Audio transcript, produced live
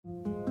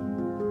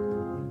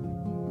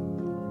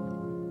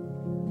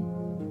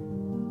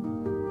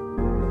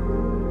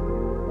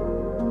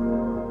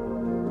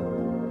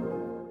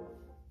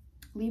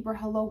Libra,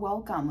 hello,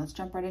 welcome. Let's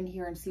jump right in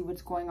here and see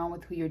what's going on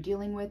with who you're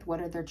dealing with. What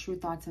are their true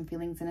thoughts and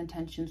feelings and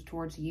intentions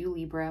towards you,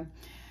 Libra?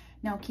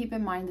 Now, keep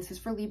in mind, this is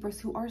for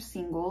Libras who are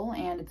single,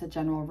 and it's a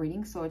general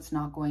reading, so it's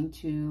not going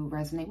to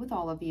resonate with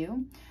all of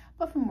you.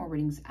 But for more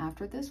readings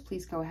after this,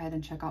 please go ahead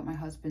and check out my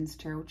husband's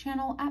tarot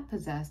channel at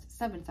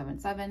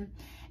Possessed777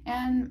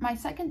 and my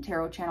second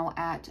tarot channel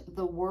at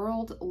The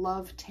World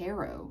Love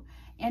Tarot.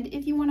 And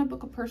if you want to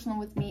book a personal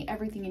with me,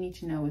 everything you need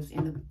to know is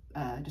in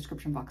the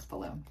description box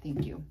below.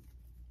 Thank you.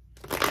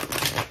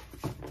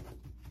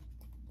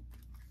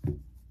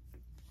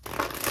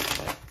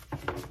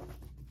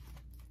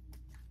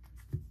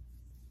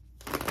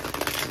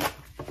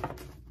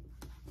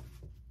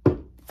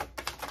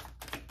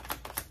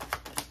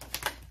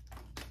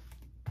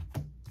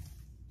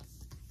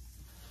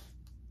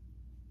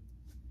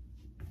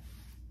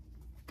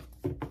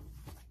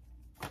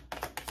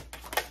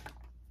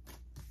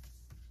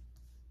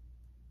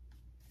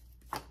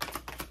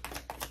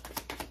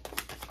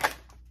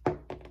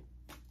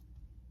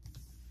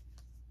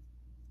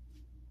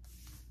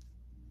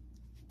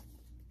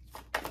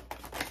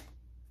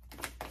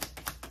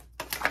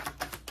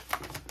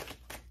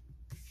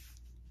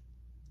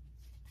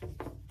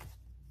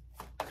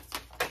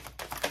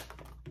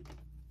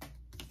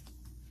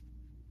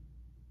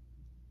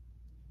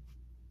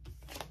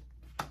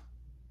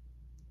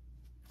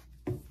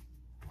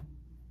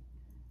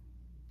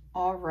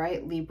 All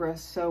right, Libra,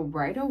 so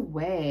right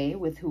away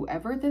with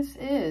whoever this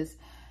is,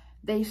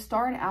 they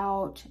start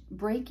out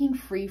breaking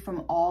free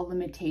from all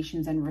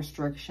limitations and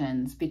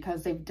restrictions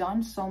because they've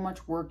done so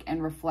much work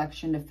and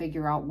reflection to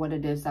figure out what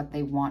it is that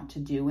they want to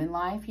do in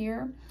life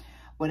here.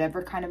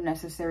 Whatever kind of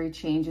necessary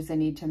changes they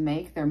need to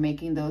make, they're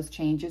making those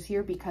changes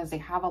here because they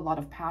have a lot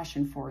of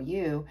passion for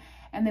you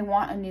and they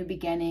want a new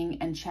beginning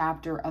and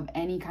chapter of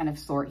any kind of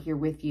sort here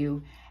with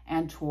you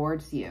and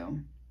towards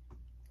you.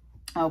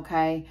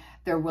 Okay,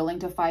 they're willing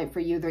to fight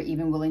for you. They're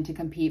even willing to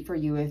compete for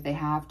you if they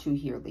have to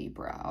here,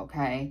 Libra,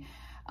 okay?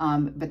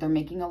 But they're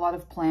making a lot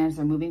of plans.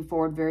 They're moving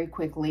forward very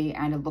quickly.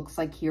 And it looks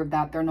like here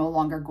that they're no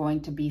longer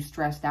going to be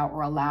stressed out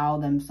or allow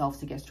themselves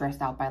to get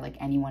stressed out by like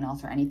anyone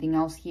else or anything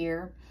else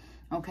here,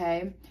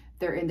 okay?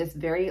 They're in this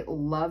very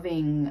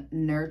loving,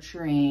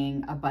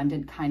 nurturing,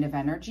 abundant kind of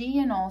energy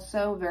and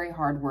also very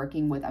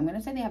hardworking with, I'm going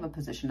to say they have a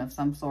position of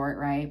some sort,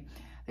 right?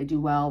 They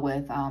do well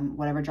with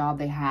whatever job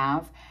they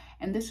have.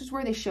 And this is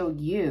where they show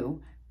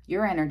you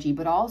your energy,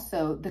 but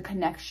also the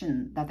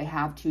connection that they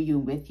have to you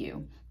with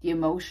you, the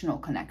emotional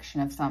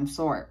connection of some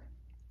sort.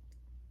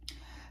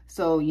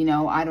 So, you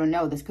know, I don't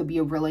know, this could be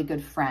a really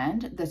good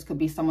friend. This could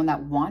be someone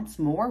that wants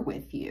more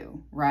with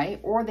you, right?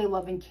 Or they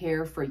love and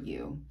care for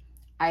you.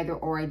 Either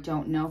or, I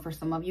don't know. For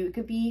some of you, it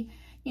could be,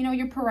 you know,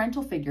 your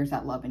parental figures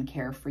that love and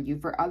care for you.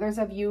 For others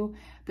of you,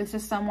 this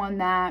is someone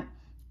that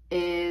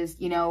is,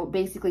 you know,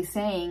 basically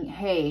saying,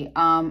 hey,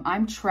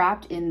 I'm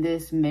trapped in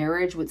this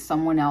marriage with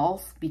someone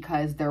else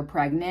because they're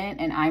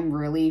pregnant and I'm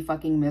really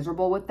fucking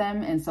miserable with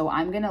them. And so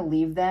I'm going to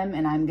leave them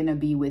and I'm going to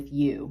be with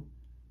you.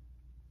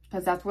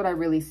 Because that's what I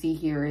really see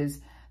here is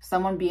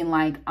someone being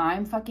like,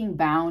 I'm fucking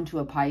bound to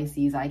a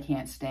Pisces I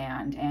can't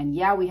stand. And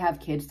yeah, we have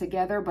kids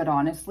together, but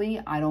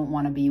honestly, I don't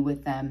want to be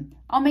with them.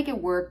 I'll make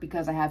it work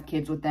because I have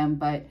kids with them,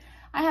 but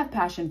I have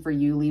passion for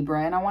you,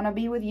 Libra, and I want to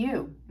be with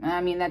you. I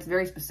mean, that's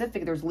very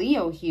specific. There's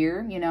Leo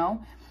here, you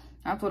know.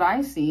 That's what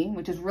I see,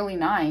 which is really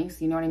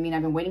nice. You know what I mean?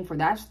 I've been waiting for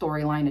that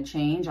storyline to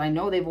change. I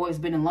know they've always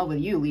been in love with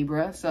you,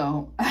 Libra.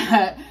 So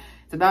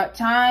it's about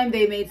time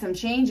they made some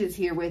changes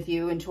here with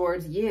you and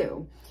towards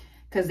you.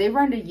 Because they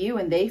run to you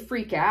and they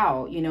freak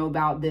out, you know,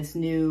 about this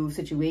new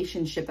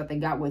situationship that they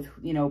got with,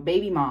 you know,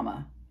 baby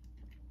mama.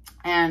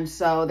 And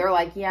so they're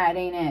like, yeah, it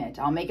ain't it.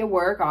 I'll make it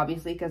work,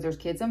 obviously, because there's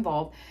kids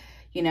involved.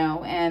 You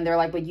know, and they're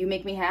like, but you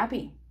make me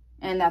happy.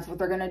 And that's what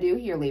they're going to do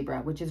here,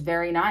 Libra, which is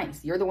very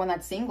nice. You're the one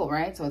that's single,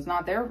 right? So it's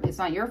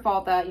not your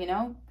fault that, you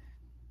know,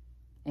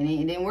 it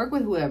didn't work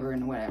with whoever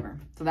and whatever.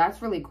 So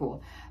that's really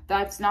cool.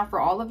 That's not for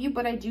all of you,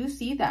 but I do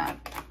see that.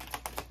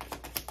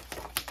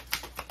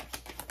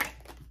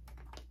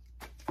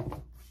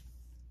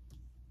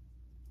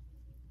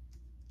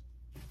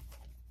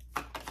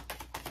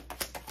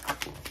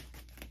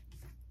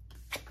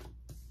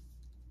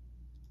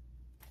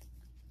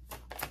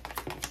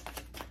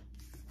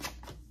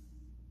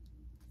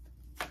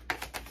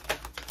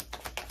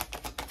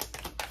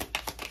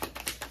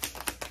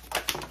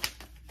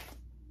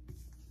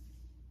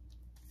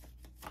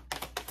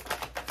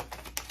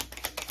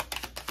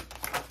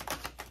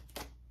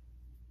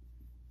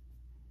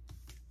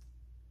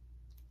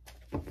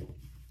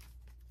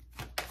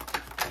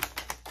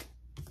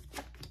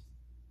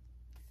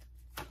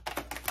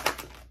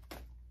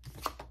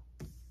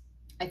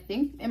 I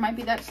think it might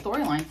be that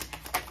storyline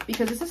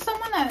because this is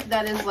someone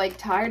that is like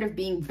tired of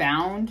being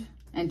bound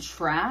and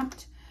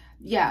trapped.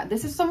 Yeah,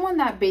 this is someone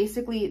that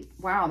basically,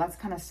 wow, that's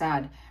kind of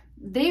sad.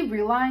 They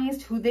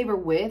realized who they were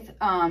with.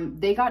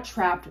 They got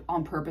trapped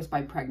on purpose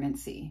by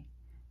pregnancy.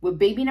 With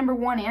baby number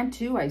 1 and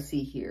 2, I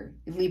see here.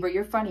 Libra,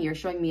 you're funny. You're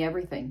showing me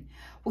everything.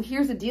 Well,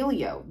 here's the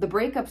dealio. The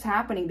breakup's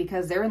happening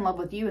because they're in love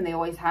with you and they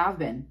always have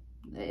been.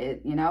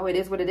 You know, it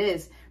is what it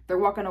is. They're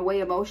walking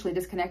away emotionally,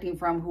 disconnecting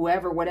from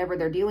whoever, whatever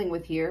they're dealing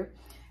with here,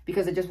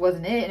 because it just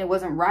wasn't it and it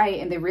wasn't right.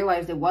 And they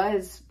realized it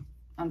was,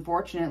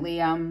 unfortunately,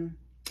 on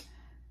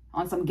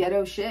some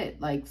ghetto shit.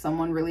 Like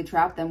someone really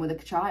trapped them with a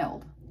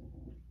child,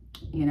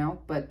 you know,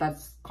 but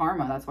that's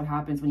karma. That's what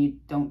happens when you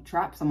don't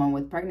trap someone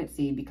with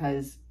pregnancy,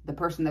 because the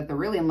person that they're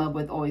really in love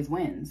with always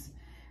wins.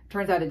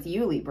 Turns out it's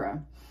you,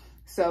 Libra.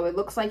 So it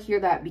looks like here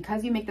that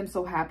because you make them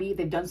so happy,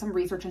 they've done some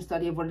research and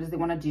study of what it is they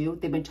want to do.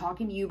 They've been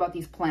talking to you about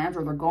these plans,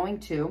 or they're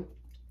going to.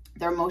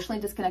 They're emotionally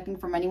disconnecting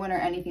from anyone or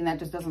anything that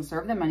just doesn't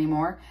serve them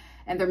anymore.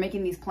 And they're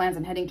making these plans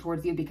and heading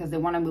towards you because they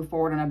want to move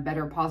forward on a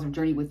better, positive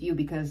journey with you,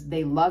 because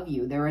they love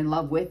you. They're in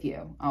love with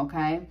you,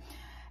 okay?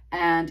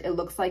 And it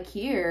looks like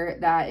here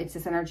that it's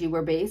this energy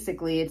where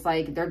basically it's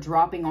like they're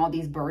dropping all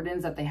these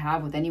burdens that they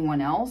have with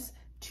anyone else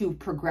to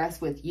progress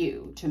with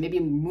you, to maybe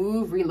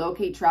move,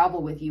 relocate,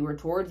 travel with you or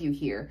towards you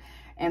here.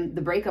 And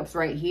the breakup's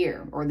right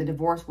here, or the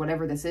divorce,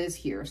 whatever this is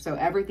here. So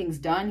everything's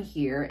done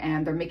here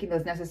and they're making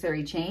those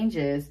necessary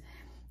changes.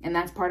 And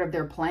that's part of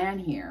their plan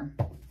here.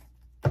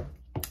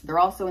 They're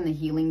also in the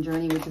healing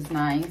journey, which is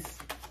nice.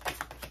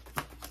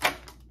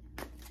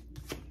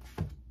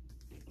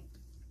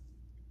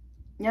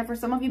 Yeah, for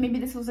some of you, maybe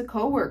this was a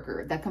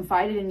coworker that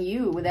confided in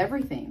you with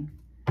everything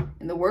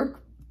in the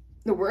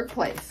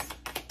workplace.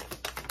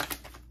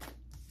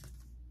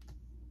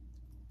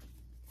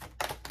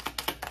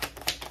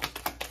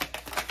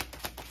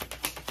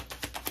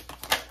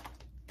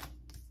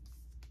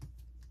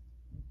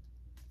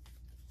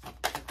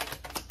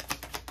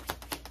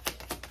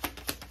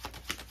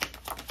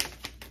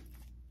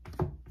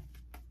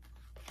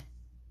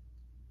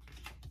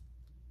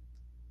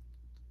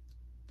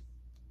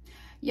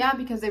 Yeah,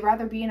 because they'd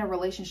rather be in a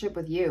relationship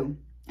with you,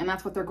 and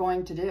that's what they're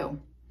going to do.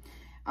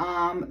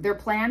 Their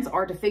plans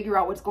are to figure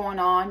out what's going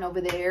on over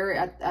there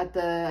at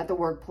the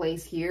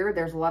workplace here.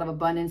 There's a lot of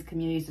abundance,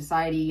 community,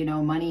 society, you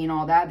know, money and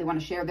all that. They want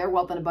to share their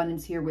wealth and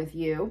abundance here with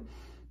you.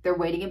 They're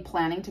waiting and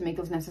planning to make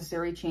those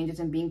necessary changes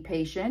and being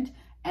patient.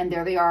 And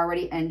there they are,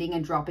 already ending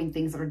and dropping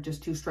things that are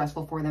just too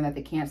stressful for them, that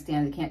they can't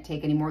stand, they can't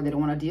take anymore, they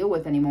don't want to deal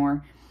with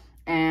anymore.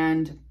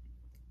 And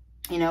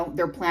you know,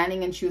 they're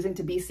planning and choosing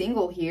to be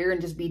single here and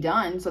just be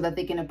done so that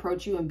they can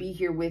approach you and be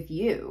here with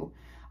you.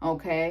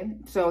 Okay.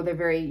 So they're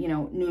very, you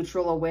know,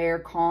 neutral, aware,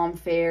 calm,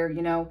 fair,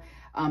 you know,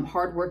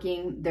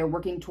 hardworking. They're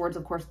working towards,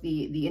 of course,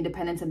 the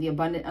independence and the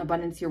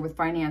abundance here with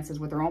finances,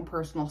 with their own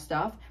personal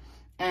stuff.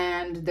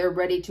 And they're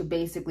ready to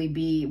basically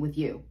be with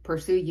you,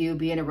 pursue you,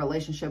 be in a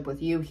relationship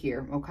with you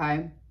here.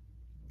 Okay.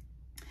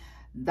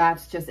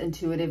 That's just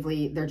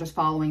intuitively, they're just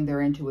following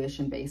their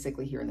intuition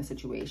basically here in the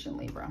situation,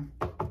 Libra.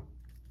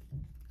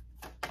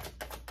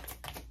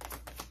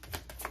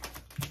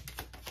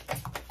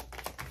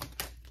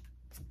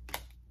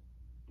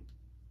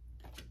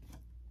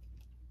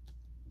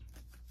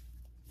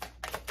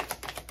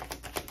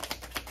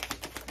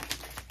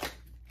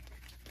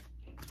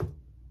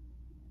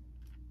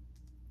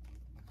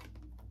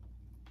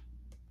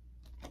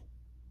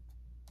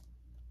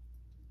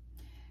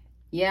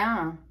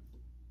 Yeah.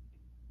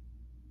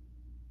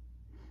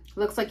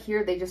 Looks like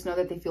here they just know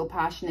that they feel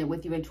passionate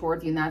with you and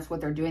towards you, and that's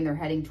what they're doing. They're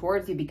heading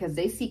towards you because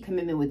they see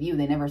commitment with you.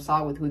 They never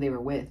saw with who they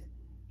were with.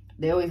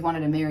 They always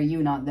wanted to marry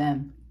you, not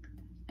them.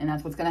 And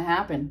that's what's going to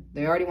happen.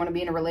 They already want to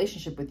be in a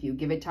relationship with you.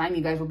 Give it time,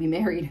 you guys will be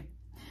married.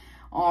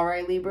 All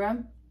right,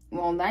 Libra.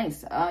 Well,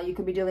 nice. You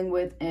could be dealing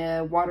with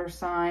a water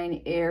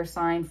sign, air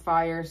sign,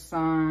 fire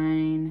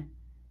sign,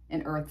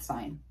 and earth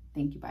sign.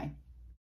 Thank you. Bye.